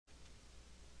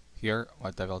Here,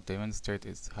 what I will demonstrate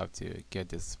is how to get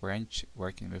this wrench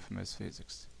working with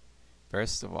MSPhysics.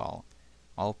 First of all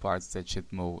parts that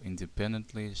should move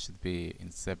independently should be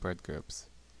in separate groups.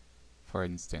 For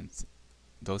instance,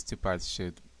 those two parts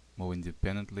should move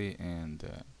independently, and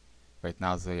right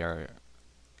now they are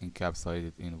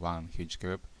encapsulated in one huge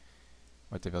group.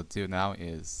 What I will do now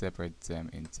is separate them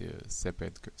into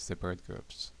separate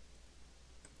groups.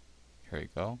 Here we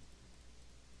go.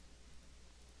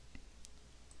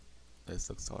 This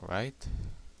looks alright.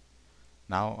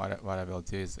 Now what I will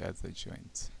do is add the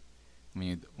joints. We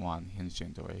need one hinge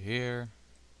joint over here,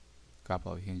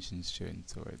 couple of hinge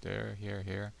joints over there,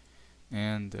 here,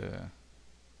 and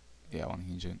yeah, one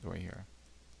hinge joint over here.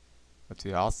 What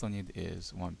we also need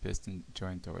is one piston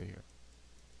joint over here.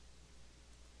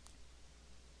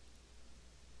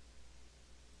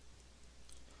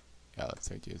 Yeah, let's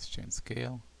reduce joint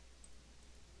scale.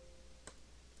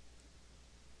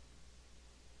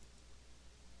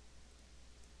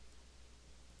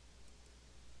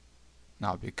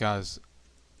 Now, because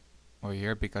over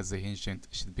here, because the hinge joint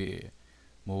should be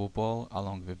movable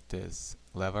along with this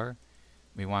lever,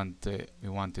 we want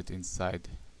it inside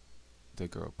the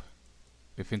group,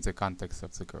 within the context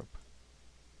of the group.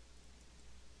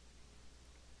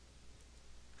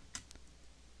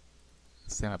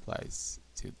 Same applies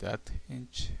to that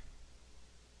hinge.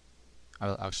 I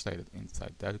will actually it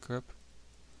inside that group.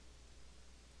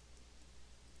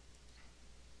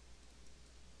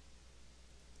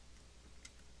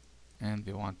 And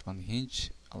we want one hinge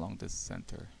along the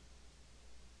center.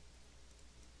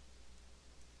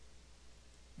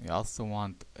 We also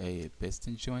want a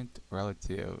piston joint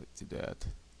relative to that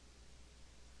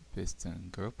piston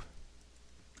group.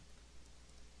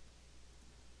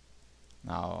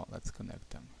 Now let's connect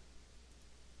them.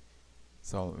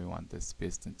 So we want this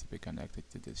piston to be connected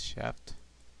to this shaft,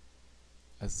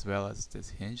 as well as this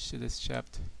hinge to this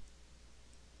shaft,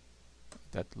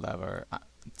 that lever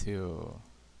to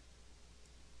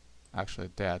actually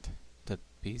that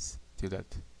piece to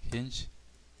that hinge,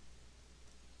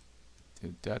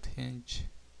 to that hinge.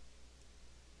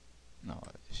 No,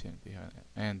 it shouldn't be,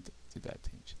 and to that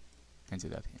hinge, and to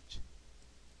that hinge,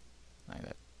 like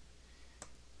that.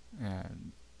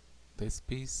 And this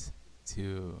piece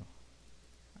to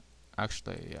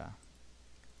actually, yeah,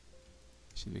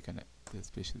 should be connected. This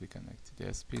piece should be connected to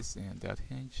this piece and that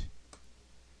hinge.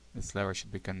 This lever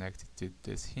should be connected to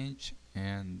this hinge,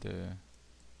 and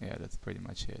yeah, that's pretty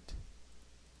much it.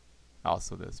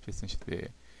 Also, this piston should be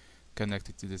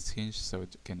connected to this hinge so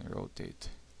it can rotate.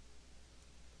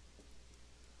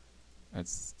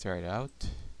 Let's try it out.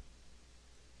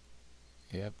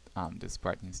 Yep, this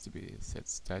part needs to be set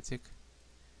static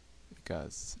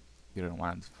because you don't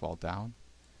want it to fall down.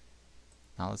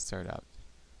 Now let's try it out.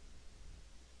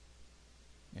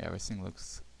 Yeah, everything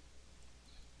works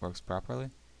properly.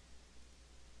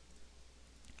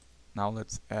 Now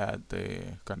let's add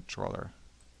the controller.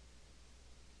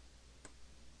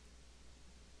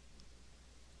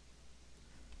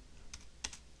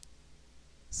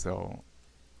 So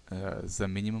the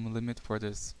minimum limit for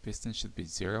this piston should be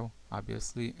 0,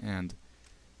 obviously, and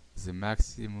the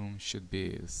maximum should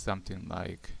be something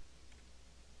like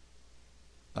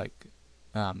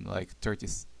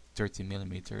 30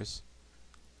 millimeters.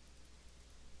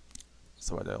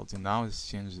 So what I'll do now is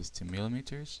change this to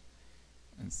millimeters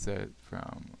and set it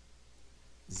from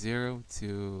 0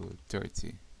 to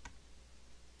 30.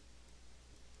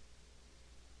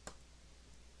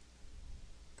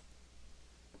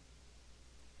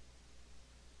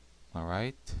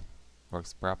 Alright,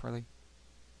 works properly.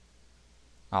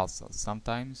 Also,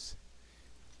 sometimes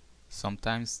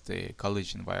the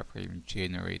collision wireframe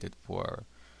generated for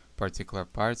particular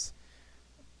parts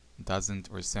doesn't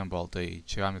resemble the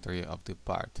geometry of the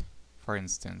part. For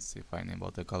instance, if I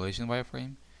enable the collision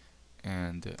wireframe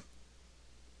and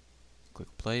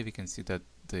click play, we can see that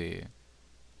the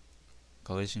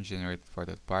collision generated for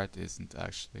that part isn't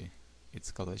actually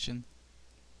its collision,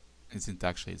 isn't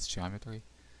actually its geometry,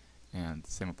 and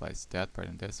the same applies to that part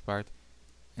and this part.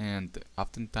 And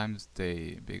oftentimes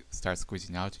they start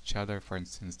squeezing out each other. For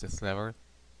instance, this lever,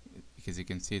 because you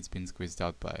can see it's been squeezed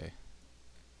out by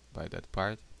that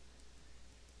part.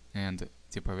 And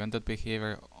to prevent that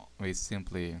behavior, we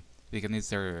can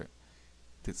either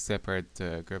separate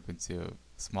the group into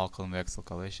small convexal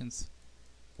collisions,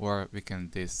 or we can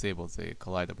disable the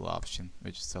collidable option,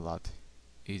 which is a lot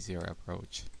easier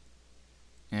approach.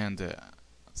 And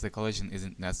the collision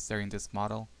isn't necessary in this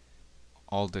model.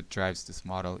 All that drives this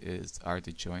model are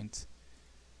the joints.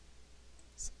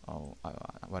 So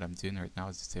what I'm doing right now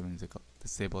is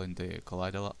disabling the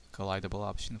collidable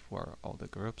option for all the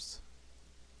groups.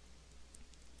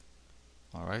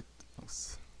 Alright,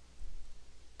 looks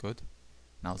good.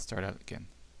 Now start out again.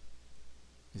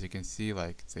 As you can see,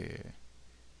 like, the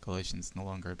collision is no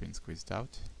longer being squeezed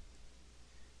out,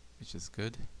 which is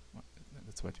good.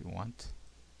 That's what we want.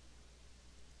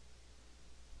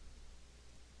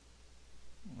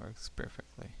 Works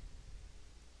perfectly.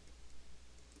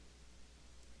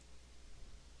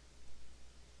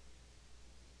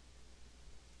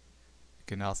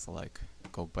 You can also like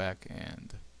go back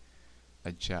and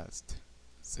adjust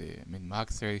the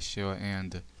min-max ratio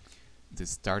and the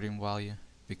starting value.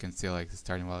 We can see like the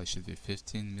starting value should be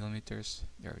 15 millimeters.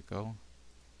 There we go.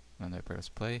 When I press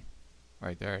play,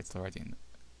 right there, it's already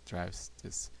drives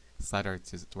this slider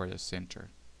toward the center.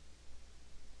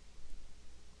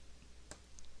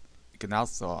 You can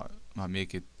also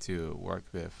make it to work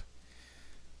with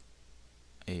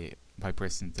by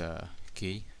pressing the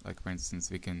key. Like for instance,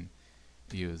 we can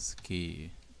use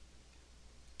key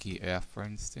F, for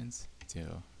instance,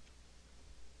 to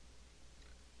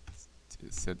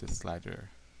set the slider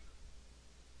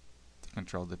to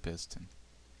control the piston.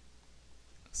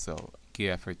 So key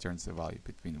F returns the value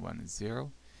between 1 and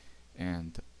 0,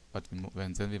 and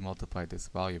then we multiply this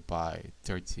value by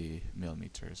 30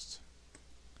 millimeters.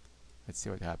 Let's see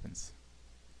what happens.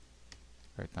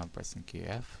 Right now I'm pressing key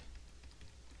F.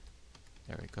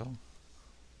 There we go.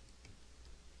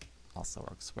 Also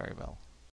works very well.